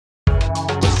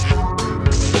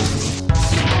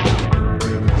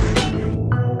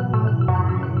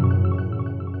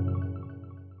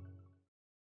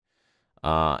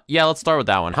Yeah, let's start with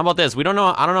that one. How about this? I don't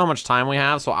know how much time we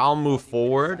have, so I'll move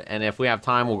forward, and if we have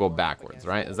time, we'll go backwards,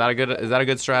 right? Is that a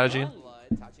good strategy?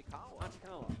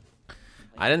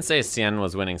 I didn't say Cien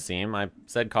was winning Seam. I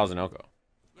said Kazunoko.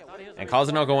 And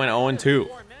Kazunoko went 0-2.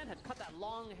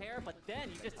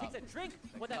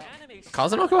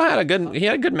 Kazunoko had a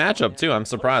good matchup too. I'm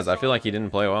surprised. I feel like he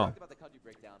didn't play well.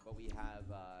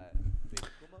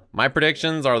 My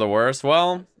predictions are the worst.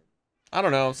 Well, I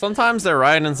don't know. Sometimes they're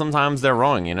right and sometimes they're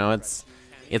wrong. You know,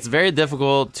 it's very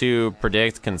difficult to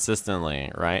predict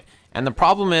consistently, right? And the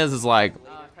problem is like,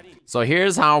 so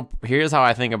here's how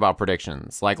I think about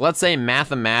predictions. Like, let's say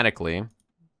mathematically,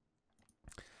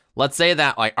 let's say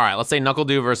that, like, all right, let's say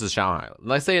NuckleDu versus Xiaohai.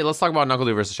 Let's talk about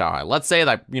NuckleDu versus Xiaohai. Let's say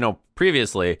that, you know,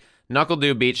 previously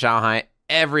NuckleDu beat Xiaohai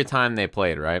every time they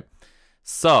played, right?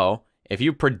 So if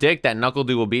you predict that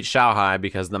NuckleDu will beat Xiaohai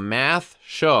because the math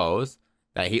shows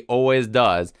that he always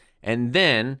does, and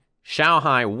then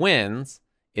Xiaohai wins,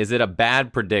 is it a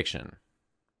bad prediction?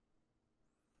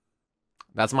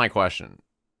 That's my question.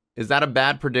 Is that a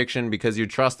bad prediction because you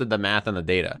trusted the math and the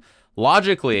data?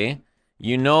 Logically,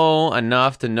 you know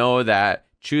enough to know that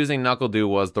choosing NuckleDu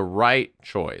was the right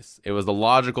choice. It was the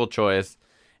logical choice,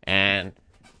 and,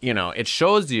 you know, it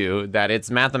shows you that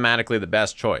it's mathematically the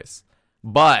best choice.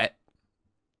 But,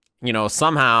 you know,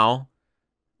 somehow,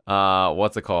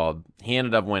 what's it called? He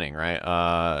ended up winning, right?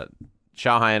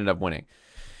 Xiaohai ended up winning.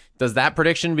 Does that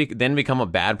prediction then become a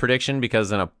bad prediction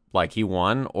because he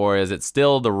won, or is it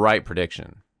still the right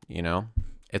prediction? You know,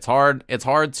 it's hard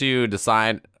to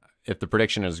decide if the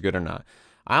prediction is good or not.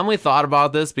 I only thought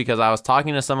about this because I was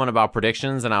talking to someone about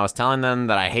predictions and I was telling them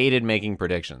that I hated making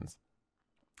predictions.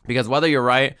 Because whether you're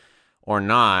right or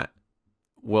not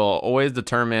will always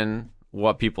determine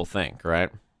what people think,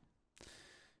 right?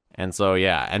 And so,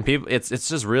 yeah, and people, it's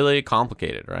just really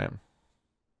complicated, right?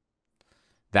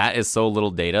 That is so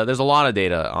little data. There's a lot of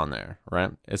data on there,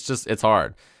 right? It's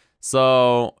hard.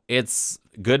 So it's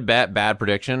good bet, bad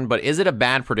prediction. But is it a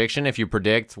bad prediction if you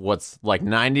predict what's like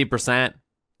 90%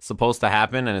 supposed to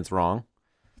happen and it's wrong?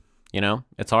 You know,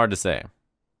 it's hard to say.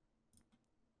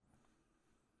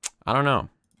 I don't know.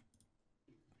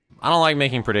 I don't like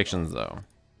making predictions though.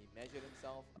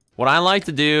 What I like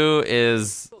to do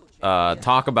is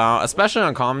talk about, especially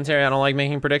on commentary, I don't like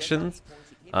making predictions.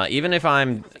 Even if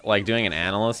I'm like doing an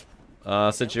analyst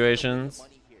situations,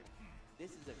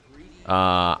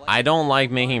 I don't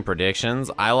like making predictions.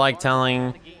 I like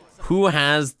telling who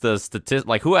has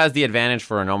who has the advantage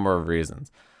for a number of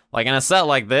reasons. Like in a set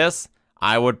like this,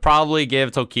 I would probably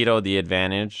give Tokido the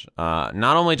advantage,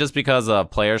 not only just because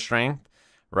of player strength,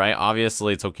 right?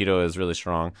 Obviously, Tokido is really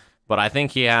strong, but I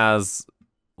think he has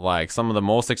like some of the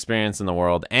most experience in the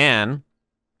world, and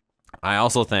I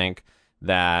also think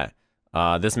that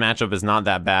this matchup is not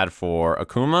that bad for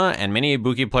Akuma, and many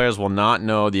Ibuki players will not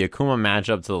know the Akuma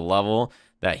matchup to the level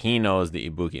that he knows the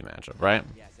Ibuki matchup, right?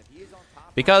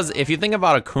 Because if you think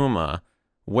about Akuma,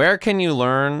 where can you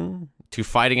learn to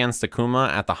fight against Akuma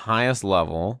at the highest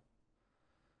level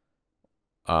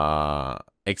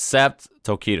except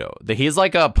Tokido? He's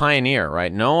like a pioneer,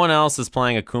 right? No one else is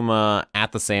playing Akuma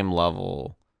at the same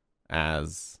level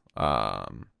as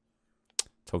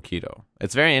Tokido.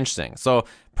 It's very interesting. So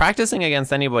practicing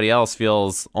against anybody else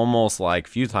feels almost like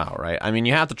futile, right? I mean,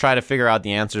 you have to try to figure out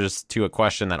the answers to a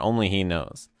question that only he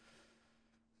knows.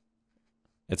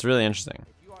 It's really interesting.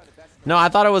 No, I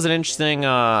thought it was an interesting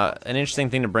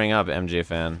thing to bring up, MJ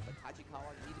fan.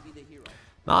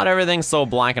 Not everything's so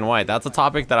black and white. That's a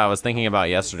topic that I was thinking about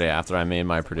yesterday after I made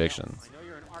my predictions.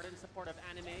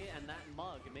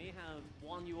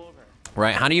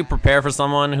 Right? How do you prepare for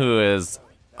someone who is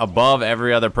above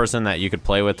every other person that you could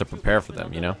play with to prepare for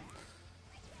them, you know?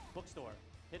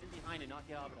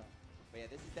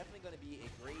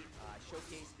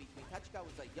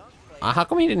 How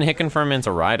come he didn't hit confirm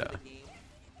into Raida?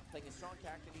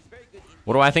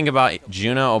 What do I think about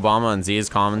Juna, Obama, and Z's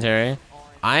commentary?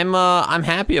 I'm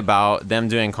happy about them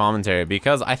doing commentary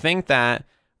because I think that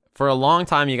for a long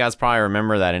time, you guys probably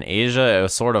remember that in Asia, it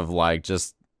was sort of like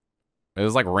it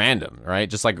was like random, right?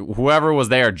 Just like whoever was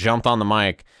there jumped on the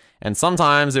mic. And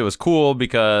sometimes it was cool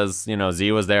because, you know,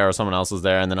 Z was there or someone else was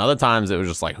there. And then other times it was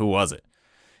just like, who was it?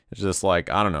 It's just like,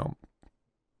 I don't know.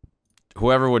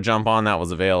 Whoever would jump on that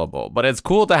was available. But it's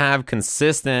cool to have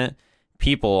consistent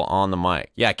people on the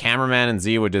mic. Yeah, cameraman and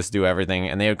Z would just do everything.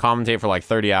 And they would commentate for like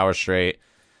 30 hours straight.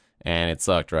 And it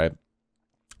sucked, right?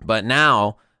 But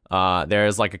now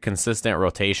there's like a consistent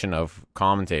rotation of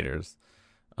commentators.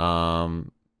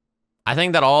 I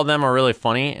think that all of them are really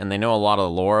funny and they know a lot of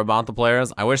the lore about the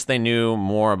players. I wish they knew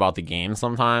more about the game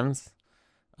sometimes.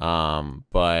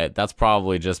 But that's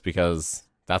probably just because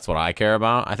that's what I care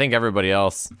about. I think everybody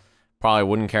else probably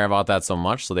wouldn't care about that so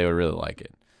much, so they would really like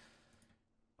it.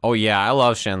 Oh yeah, I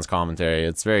love Shen's commentary.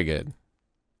 It's very good.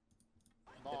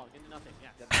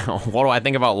 What do I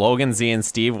think about Logan, Z, and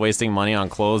Steve wasting money on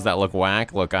clothes that look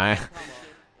whack? Look,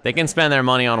 they can spend their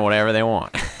money on whatever they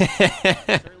want.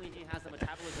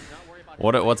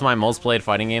 What's my most played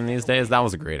fighting game these days? That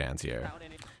was a great anti-air.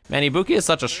 Man, Ibuki is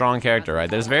such a strong character, right?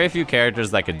 There's very few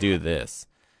characters that could do this.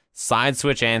 Side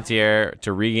switch anti-air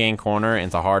to regain corner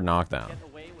into hard knockdown.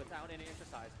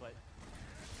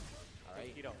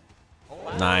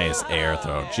 Nice air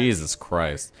throw. Jesus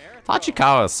Christ.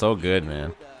 Tachikawa is so good,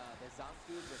 man.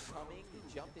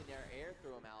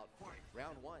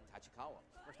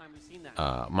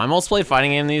 My most played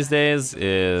fighting game these days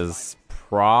is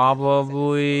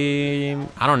probably...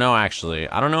 I don't know, actually.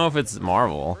 I don't know if it's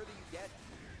Marvel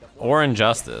or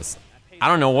Injustice. I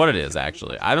don't know what it is,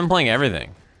 actually. I've been playing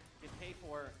everything.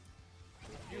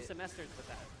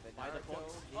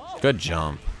 Good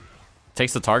jump.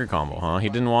 Takes the target combo, huh? He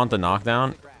didn't want the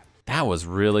knockdown. That was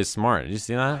really smart. Did you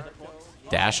see that?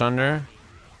 Dash under.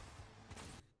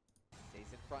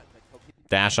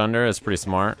 Dash under is pretty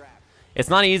smart. It's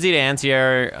not easy to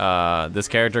anti-air this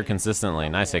character consistently.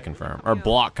 Nice hit confirm. Or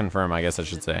block confirm, I guess I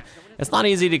should say. It's not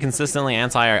easy to consistently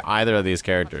anti-air either of these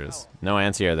characters. No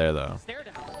anti-air there, though.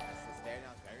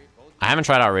 I haven't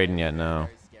tried out Raiden yet, no.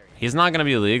 He's not going to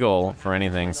be legal for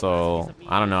anything, so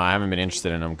I don't know. I haven't been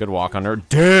interested in him. Good walk under.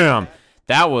 Damn!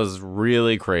 That was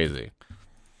really crazy.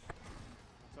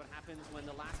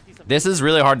 This is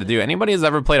really hard to do. Anybody who's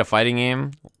ever played a fighting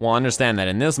game will understand that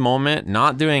in this moment,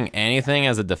 not doing anything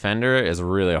as a defender is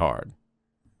really hard.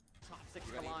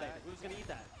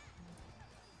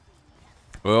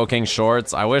 Oil King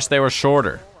shorts. I wish they were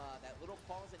shorter.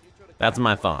 That's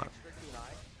my thought.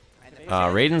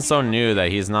 Raiden's so new that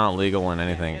he's not legal in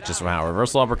anything. Just wow,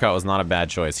 reversal uppercut was not a bad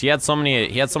choice. He had so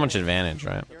much advantage,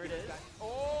 right?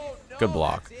 Good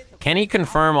block. Can he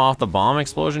confirm off the bomb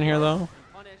explosion here though?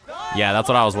 Yeah, that's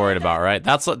what I was worried about, right?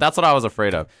 That's what I was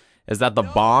afraid of. Is that the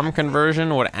bomb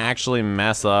conversion would actually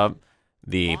mess up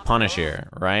the punish here,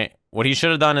 right? What he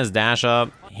should have done is dash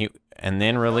up and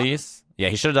then release. Yeah,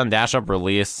 he should have done dash up,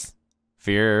 release,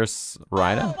 fierce,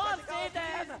 Raiden.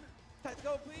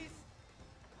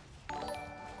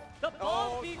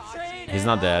 He's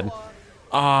not dead.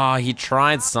 Ah, he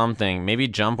tried something. Maybe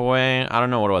jump away. I don't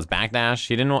know what it was. Backdash.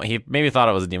 He didn't. He maybe thought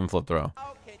it was a demon flip throw.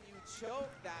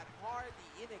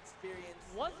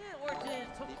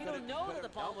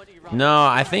 No,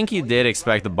 I think he did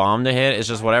expect the bomb to hit. It's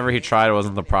just whatever he tried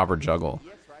wasn't the proper juggle.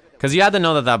 Because you had to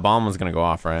know that that bomb was gonna go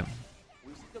off, right?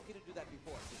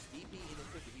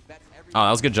 Oh,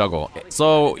 that was good juggle.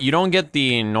 So you don't get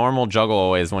the normal juggle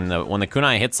always when the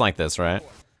kunai hits like this, right?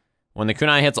 When the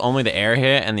kunai hits, only the air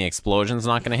hit and the explosion's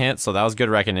not gonna hit. So that was good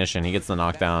recognition. He gets the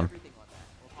knockdown.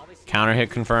 Counter hit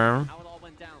confirm.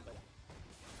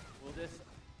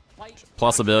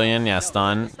 Plus a billion, yeah,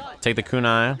 stun. Take the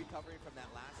kunai.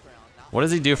 What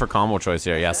does he do for combo choice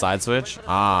here? Yeah, side switch.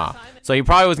 Ah, so he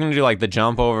probably was gonna do like the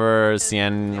jump over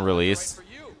CN release,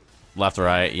 left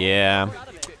right. Yeah,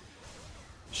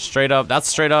 straight up. That's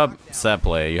straight up set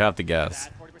play. You have to guess.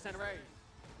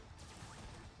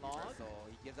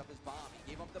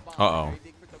 Uh-oh.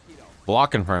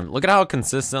 Block confirmed. Look at how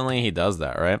consistently he does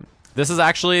that, right? This is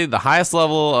actually the highest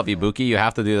level of Ibuki. You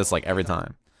have to do this like every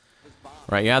time.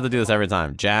 Right, you have to do this every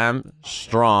time. Jam,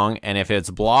 strong, and if it's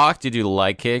blocked, you do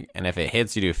light kick, and if it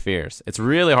hits, you do fierce. It's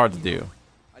really hard to do.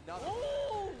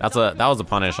 That was a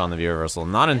punish on the view reversal.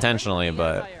 Not intentionally,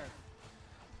 but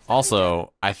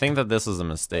also, I think that this is a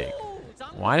mistake.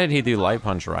 Why did he do light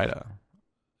punch Raida?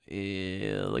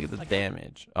 Look at the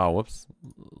damage. Oh, whoops.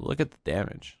 Look at the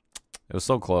damage. It was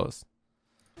so close.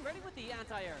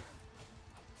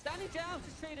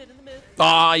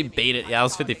 Oh, he baited. Yeah, it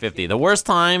was 50-50. The worst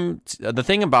time, the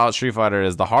thing about Street Fighter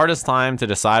is the hardest time to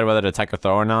decide whether to tech or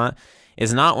throw or not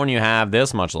is not when you have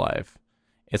this much life.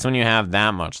 It's when you have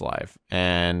that much life.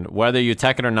 And whether you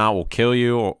tech it or not will kill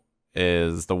you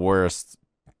is the worst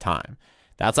time.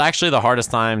 That's actually the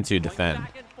hardest time to defend.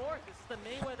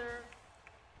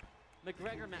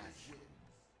 McGregor match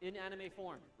in anime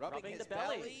form. Rubbing the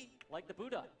belly like the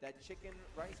Buddha. That chicken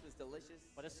rice was delicious.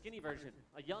 But a skinny version,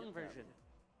 a young version.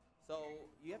 So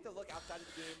you have to look outside of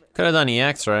the game. Could have done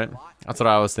EX, right? That's what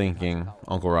I was thinking,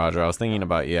 Uncle Roger. I was thinking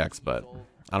about EX, but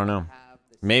I don't know.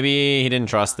 Maybe he didn't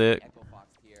trust it.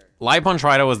 Light Punch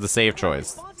Raida was the safe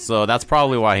choice, so that's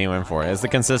probably why he went for it. It's the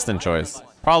consistent choice.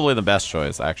 Probably the best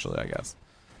choice, actually, I guess.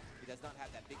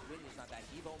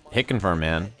 Hit confirm,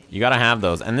 man. You gotta have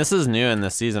those. And this is new in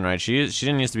this season, right? She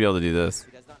didn't used to be able to do this.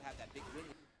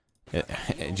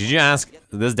 Did you ask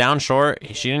this down short?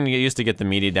 She didn't get used to get the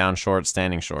meaty down short,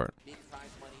 standing short.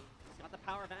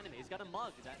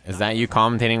 Is that you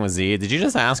commentating with Z? Did you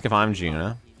just ask if I'm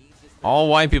Juna? All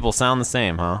white people sound the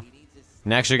same, huh?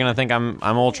 Next, you're gonna think I'm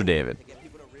Ultra David.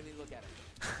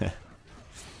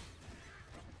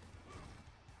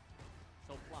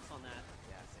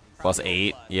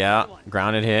 +8, yeah.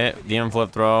 Grounded hit. Demon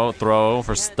flip throw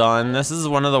for stun. This is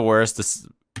one of the worst.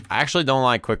 I actually don't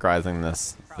like quick rising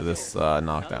this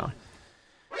knockdown.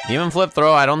 Demon flip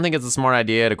throw, I don't think it's a smart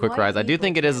idea to quick rise. I do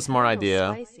think it is a smart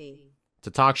idea to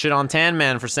talk shit on Tan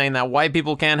Man for saying that white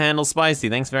people can't handle spicy.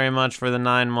 Thanks very much for the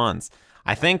 9 months.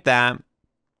 I think that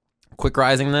quick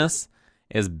rising this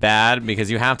is bad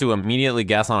because you have to immediately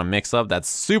guess on a mix-up that's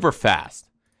super fast.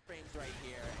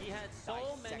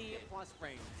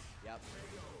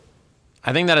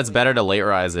 I think that it's better to late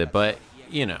rise it, but,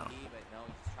 you know.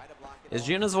 Is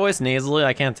Juna's voice nasally?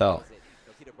 I can't tell.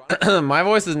 My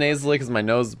voice is nasally because my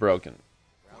nose is broken.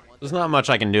 There's not much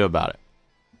I can do about it.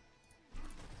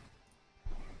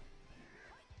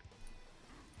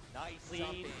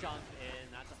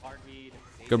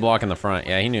 Good block in the front.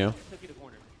 Yeah, he knew.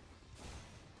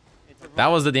 That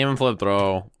was the demon flip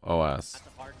throw OS.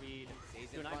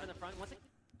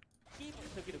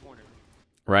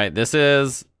 Right, this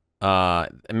is...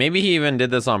 maybe he even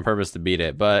did this on purpose to beat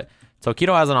it, but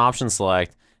Tokido has an option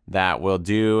select that will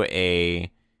do a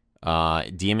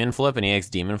demon flip, an EX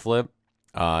demon flip,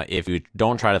 if you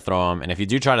don't try to throw him, and if you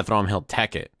do try to throw him, he'll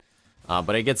tech it.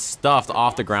 But it gets stuffed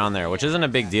off the ground there, which isn't a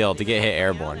big deal to get hit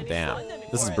airborne. Damn,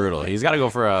 this is brutal. He's got to go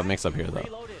for a mix-up here,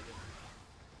 though.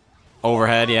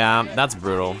 Overhead, yeah, that's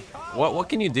brutal. What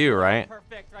can you do, right?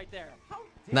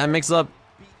 That mix-up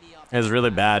is really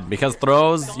bad because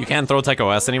throws, you can't throw Tech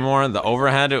OS anymore. The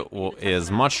overhead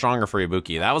is much stronger for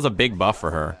Ibuki. That was a big buff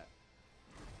for her.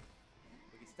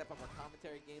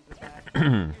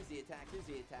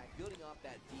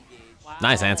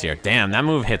 Nice anti-air. Damn, that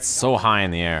move hits so high in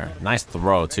the air. Nice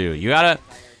throw, too. You gotta...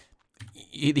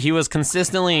 He was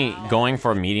consistently going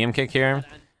for a medium kick here,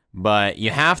 but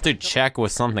you have to check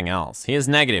with something else. He is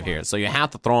negative here, so you have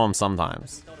to throw him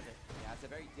sometimes.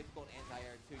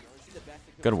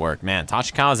 Good work, man.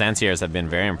 Tachikawa's anti-airs have been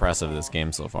very impressive this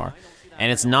game so far.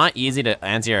 And it's not easy to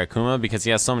anti-air Akuma because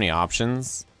he has so many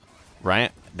options,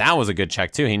 right? That was a good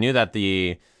check, too. He knew that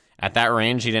at that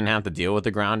range, he didn't have to deal with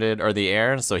the grounded or the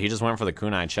air, so he just went for the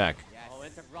kunai check.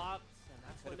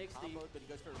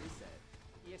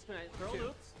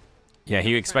 Yeah,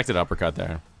 he expected uppercut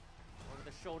there.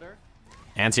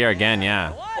 Anti-air again,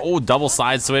 yeah. Oh, double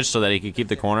side switch so that he could keep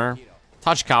the corner.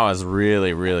 Tachikawa is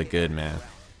really, really good, man.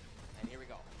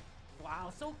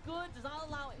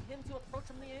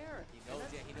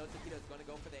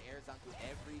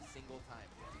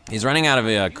 He's running out of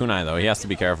a kunai, though. He has to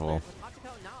be careful.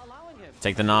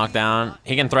 Take the knockdown.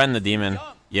 He can threaten the demon.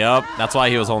 Yep, that's why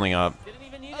he was holding up.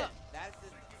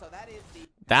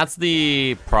 That's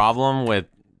the problem with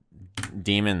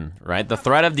demon, right? The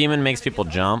threat of demon makes people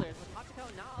jump,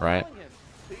 right?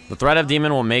 The threat of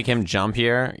demon will make him jump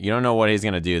here. You don't know what he's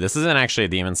going to do. This isn't actually a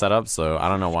demon setup, so I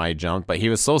don't know why he jumped, but he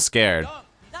was so scared.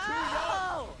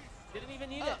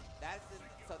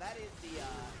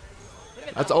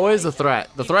 That's always the threat.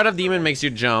 The threat of demon makes you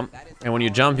jump, and when you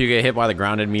jump, you get hit by the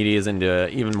grounded meaties into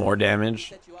even more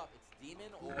damage.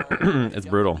 It's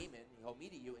brutal. We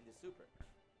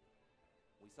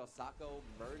saw Sako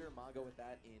murder Mago with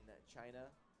that in China.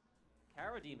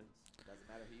 Kara demons. Doesn't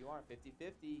matter who you are.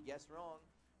 50-50. Guess wrong.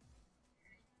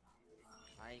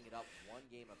 Tying it up one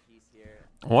game apiece here.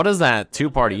 What is that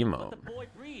two-part emote?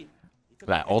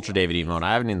 That Ultra David emote.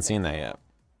 I haven't even seen that yet.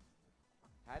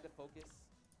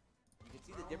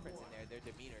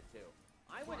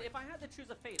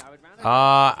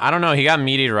 I don't know. He got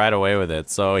meatied right away with it,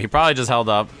 so he probably just held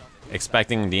up,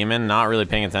 expecting demon, not really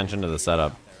paying attention to the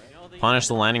setup. Punish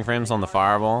the landing frames on the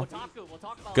fireball.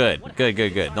 Good, good,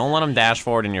 good, good. Don't let him dash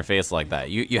forward in your face like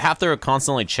that. You have to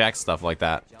constantly check stuff like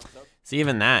that. See,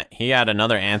 even that, he had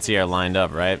another anti-air lined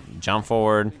up, right? Jump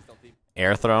forward,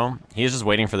 air throw. He's just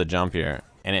waiting for the jump here,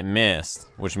 and it missed,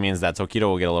 which means that Tokido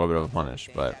will get a little bit of a punish,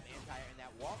 but...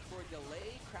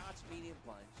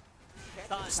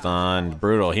 Stunned.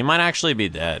 Brutal. He might actually be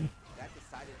dead.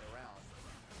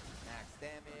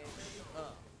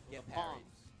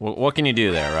 What can you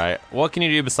do there, right? What can you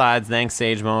do besides thank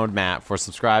Sage Mode Matt for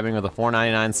subscribing with a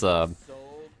 $4.99 sub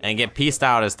and get pieced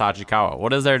out as Tachikawa?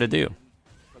 What is there to do?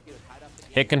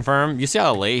 Hit confirm. You see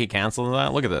how late he canceled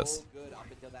that? Look at this.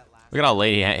 Look at how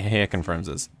late he hit confirms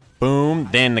this. Boom.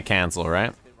 Then the cancel,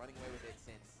 right?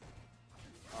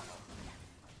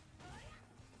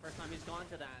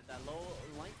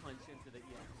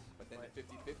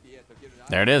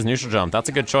 There it is, neutral jump. That's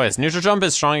a good choice. Neutral jump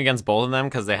is strong against both of them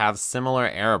because they have similar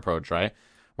air approach, right?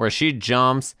 Where she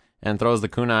jumps and throws the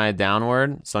kunai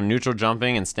downward. So neutral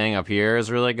jumping and staying up here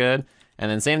is really good. And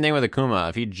then same thing with Akuma.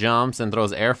 If he jumps and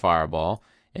throws air fireball,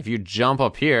 if you jump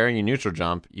up here, you neutral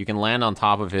jump, you can land on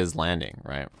top of his landing,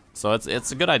 right? So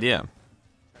it's a good idea.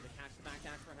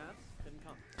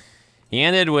 He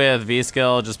ended with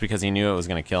V-skill just because he knew it was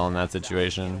going to kill in that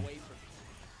situation.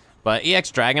 But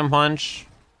EX Dragon Punch,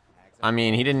 I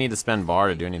mean, he didn't need to spend bar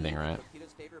to do anything, right?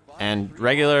 And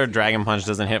regular Dragon Punch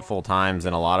doesn't hit full times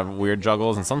in a lot of weird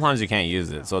juggles, and sometimes you can't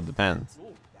use it, so it depends.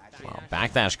 Wow,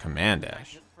 backdash, command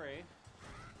dash.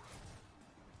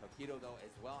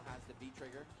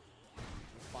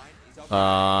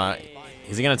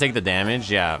 Is he gonna take the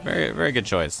damage? Yeah, very, very good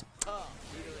choice.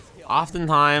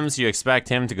 Oftentimes, you expect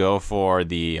him to go for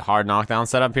the hard knockdown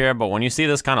setup here, but when you see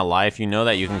this kind of life, you know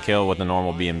that you can kill with the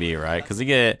normal B&B, right? Because you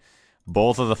get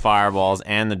both of the fireballs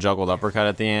and the juggled uppercut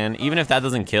at the end. Even if that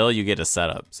doesn't kill, you get a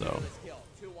setup, so.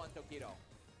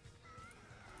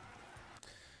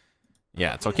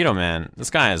 Yeah, Tokido, man, this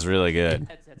guy is really good.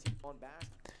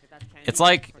 It's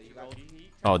like,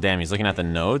 oh damn, he's looking at the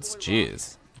notes?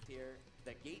 Jeez.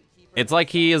 It's like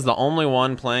he is the only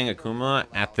one playing Akuma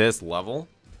at this level.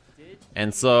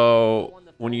 And so,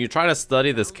 when you try to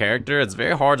study this character, it's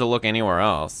very hard to look anywhere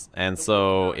else. And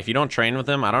so, if you don't train with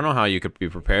him, I don't know how you could be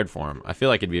prepared for him. I feel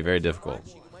like it'd be very difficult.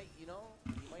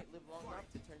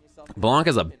 Blanc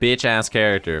is a bitch-ass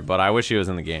character, but I wish he was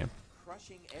in the game.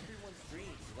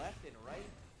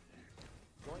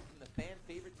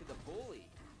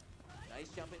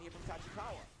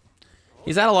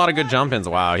 He's had a lot of good jump-ins.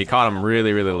 Wow, he caught him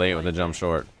really, really late with the jump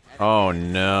short. Oh,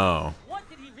 no.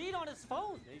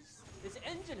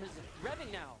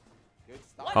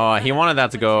 Oh, he wanted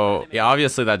that to go. Yeah,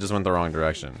 obviously that just went the wrong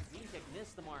direction.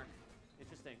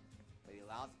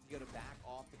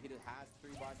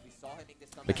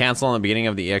 The cancel in the beginning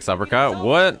of the EX uppercut.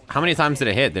 What? How many times did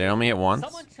it hit? Did it only hit once?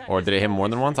 Or did it hit more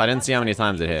than once? I didn't see how many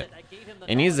times it hit.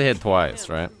 It needs to hit twice,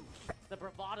 right?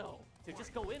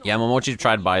 Yeah, Momochi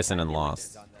tried Bison and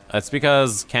lost. That's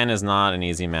because Ken is not an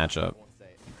easy matchup.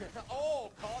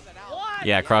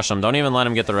 Yeah, crush him. Don't even let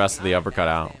him get the rest of the uppercut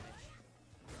out.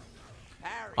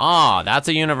 Ah, that's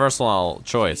a universal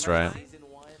choice, right?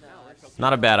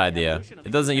 Not a bad idea.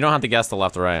 It doesn't. You don't have to guess the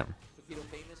left or right.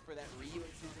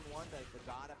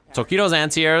 Tokido's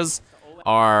anti-airs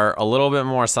are a little bit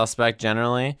more suspect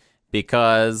generally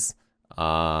because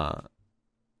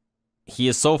he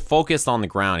is so focused on the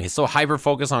ground. He's so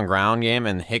hyper-focused on ground game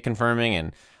and hit confirming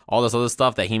and all this other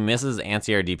stuff that he misses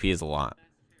anti-air DPs a lot.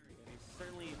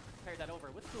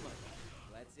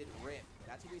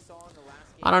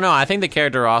 I don't know. I think the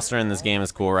character roster in this game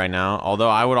is cool right now. Although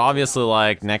I would obviously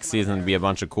like next season to be a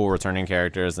bunch of cool returning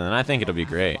characters, and I think it'll be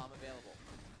great.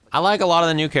 I like a lot of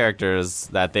the new characters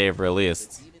that they've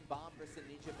released.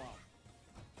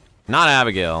 Not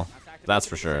Abigail, that's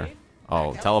for sure.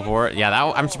 Oh, teleport? Yeah,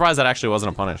 that, I'm surprised that actually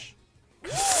wasn't a punish.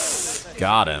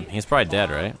 Got him. He's probably dead,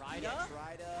 right?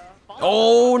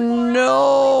 Oh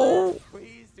no!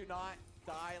 Please do not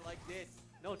die like this.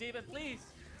 No, Demon, please.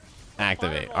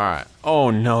 Activate. All right. Oh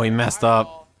no, he messed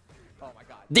up.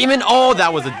 Demon. Oh,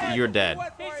 that was a. You're dead.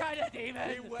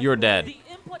 You're dead.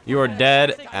 You are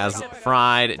dead as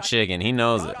fried chicken. He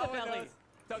knows it.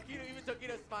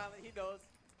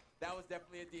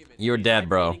 You're dead,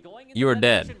 bro. You are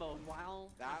dead.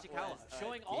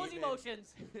 Showing all his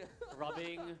emotions,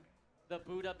 rubbing the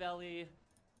Buddha belly.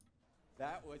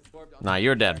 Nah,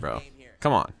 you're dead, bro.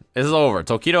 Come on. This is over.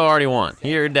 Tokido already won.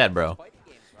 You're dead, bro.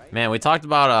 Man, we talked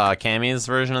about Kami's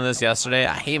version of this yesterday.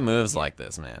 I hate moves like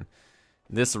this, man.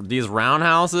 These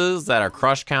roundhouses that are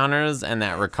crush counters and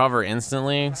that recover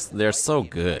instantly, they're so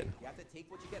good.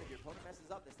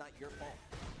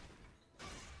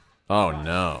 Oh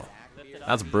no.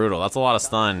 That's brutal. That's a lot of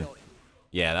stun.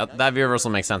 Yeah, that V reversal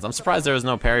makes sense. I'm surprised there was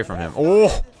no parry from him.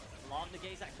 Oh!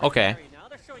 Okay.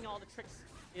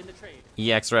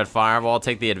 EX red fireball,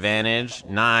 take the advantage.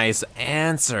 Nice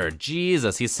answer.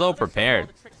 Jesus, he's so prepared.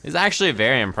 He's actually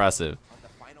very impressive.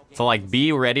 To like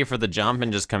be ready for the jump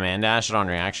and just command dash it on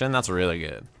reaction, that's really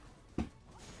good. Be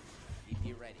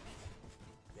ready.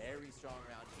 Very strong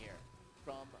around here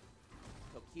from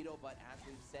Tokido, but as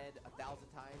we've said 1,000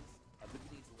 times, Luke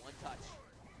needs one touch.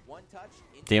 One touch.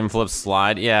 Demon flip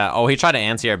slide. Yeah. Oh, he tried to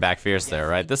anti-air back fierce there,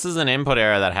 right? This is an input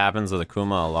error that happens with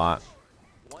Akuma a lot.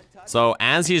 So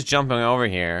as he's jumping over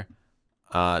here,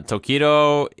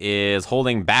 Tokido is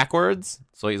holding backwards.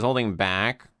 So he's holding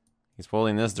back. He's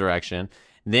holding this direction.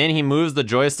 Then he moves the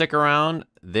joystick around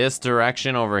this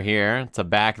direction over here to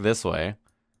back this way,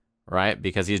 right?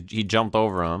 Because he jumped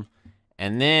over him.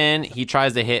 And then he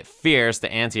tries to hit Fierce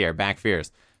to anti-air, back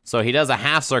Fierce. So he does a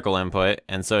half circle input,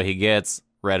 and so he gets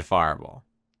red fireball,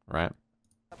 right?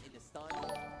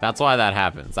 That's why that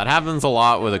happens. That happens a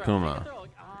lot with Akuma.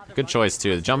 Good choice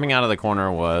too. Jumping out of the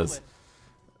corner was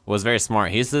very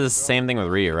smart. He used to do the same thing with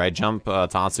Ryu, right? Jump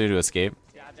Tatsu to escape.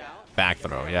 Back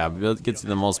throw, yeah, gets you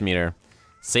the most meter.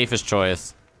 Safest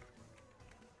choice.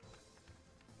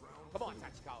 Come on,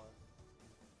 Tachikawa.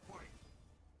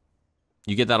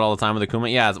 You get that all the time with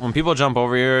Akuma. Yeah, when people jump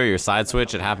over you, your side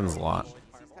switch, it happens a lot.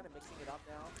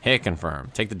 Hit confirm.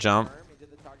 Take the jump.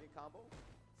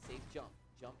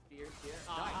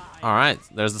 All right,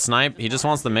 there's the snipe. He just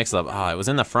wants the mix-up. Oh, it was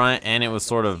in the front, and it was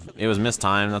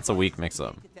mistimed. That's a weak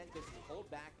mix-up.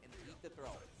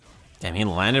 Damn, he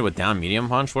landed with down medium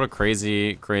punch. What a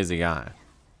crazy, crazy guy.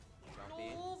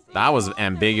 That was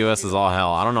ambiguous as all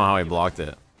hell. I don't know how he blocked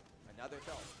it.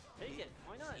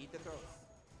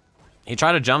 He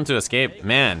tried to jump to escape.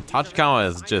 Man, Tachikawa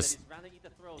is just...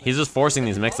 He's just forcing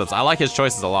these mix-ups. I like his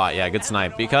choices a lot. Yeah, good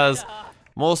snipe. Because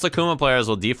most Akuma players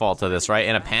will default to this, right?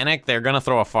 In a panic, they're going to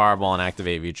throw a fireball and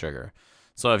activate V-trigger.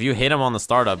 So if you hit him on the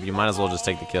startup, you might as well just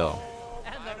take the kill.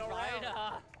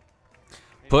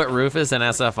 Put Rufus in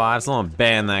SF5. Someone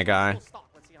ban that guy.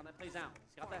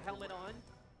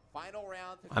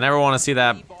 I never want to see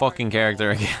that fucking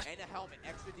character again.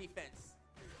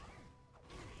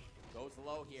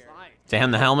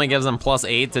 Damn, the helmet gives him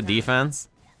 +8 to defense.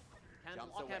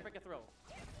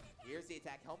 Here's the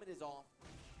attack. Helmet is off.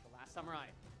 The last samurai.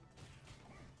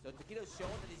 So Tokido's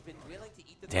showing that he's been willing to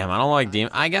eat the... Damn, I don't like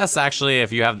demon. I guess actually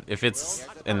if it's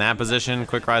in that position,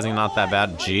 quick rising not that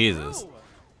bad. Jesus.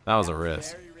 That was a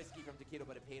risk. Very risky from Tokido,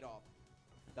 but it paid off.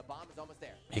 The bomb is almost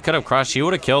there. He could have crushed. He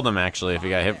would have killed him actually if he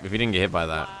got hit. If he didn't get hit by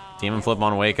that. Demon flip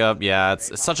on wake up. Yeah,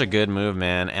 it's such a good move,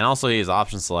 man. And also he's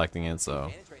option selecting it,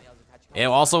 so it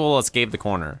also will escape the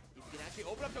corner.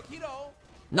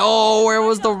 No, where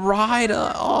was the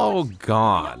rider? Oh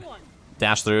god.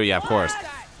 Dash through. Yeah, of course.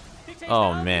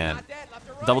 Oh man.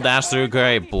 Double dash through.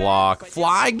 Great block.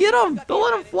 Fly. Get him. Don't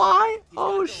let him fly.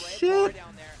 Oh shit.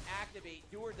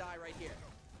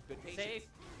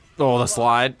 Oh, the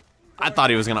slide. I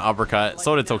thought he was gonna uppercut.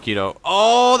 So did Tokido.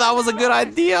 Oh, that was a good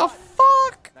idea.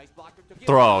 Fuck.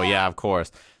 Throw. Yeah, of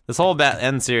course. This whole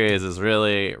end series is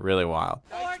really, really wild.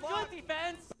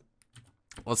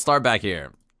 Let's start back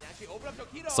here.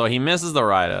 So he misses the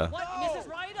Raida.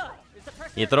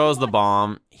 He throws the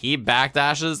bomb. He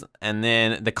backdashes, and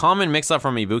then the common mix-up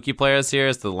from Ibuki players here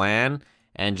is to land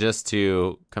and just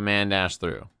to command dash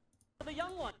through.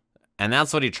 And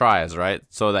that's what he tries, right?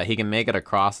 So that he can make it a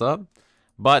cross-up.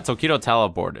 But Tokido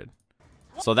teleported.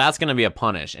 So that's going to be a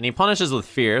punish. And he punishes with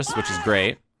Fierce, which is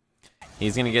great.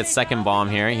 He's going to get second bomb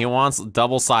here. He wants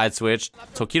double side switch.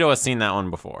 Tokido has seen that one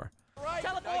before.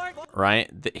 Right?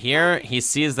 Here, he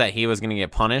sees that he was going to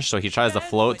get punished, so he tries to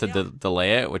float to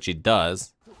delay it, which he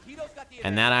does.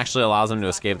 And that actually allows him to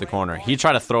escape the corner. He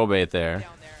tried to throw bait there,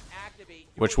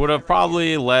 which would have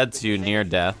probably led to near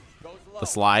death. The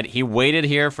slide. He waited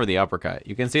here for the uppercut.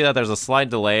 You can see that there's a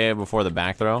slight delay before the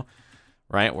back throw,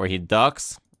 right? Where he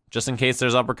ducks, just in case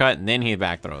there's uppercut, and then he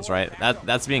back throws, right?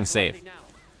 That's being safe.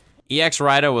 EX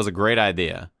Raida was a great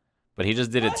idea, but he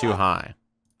just did it too high.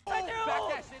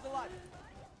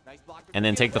 And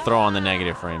then take the throw on the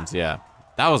negative frames. Yeah,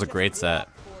 that was a great set.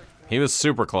 He was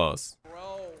super close.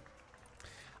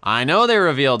 I know they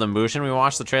revealed Mbushin. We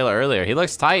watched the trailer earlier. He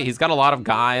looks tight. He's got a lot of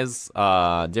guys,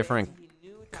 different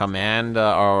command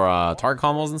or target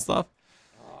combos and stuff.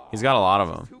 He's got a lot of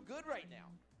them.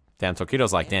 Damn,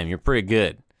 Tokido's like, damn, you're pretty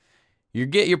good.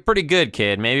 You're pretty good,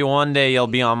 kid. Maybe one day you'll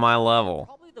be on my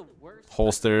level.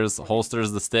 Holsters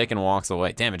the stick and walks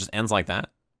away. Damn, it just ends like that.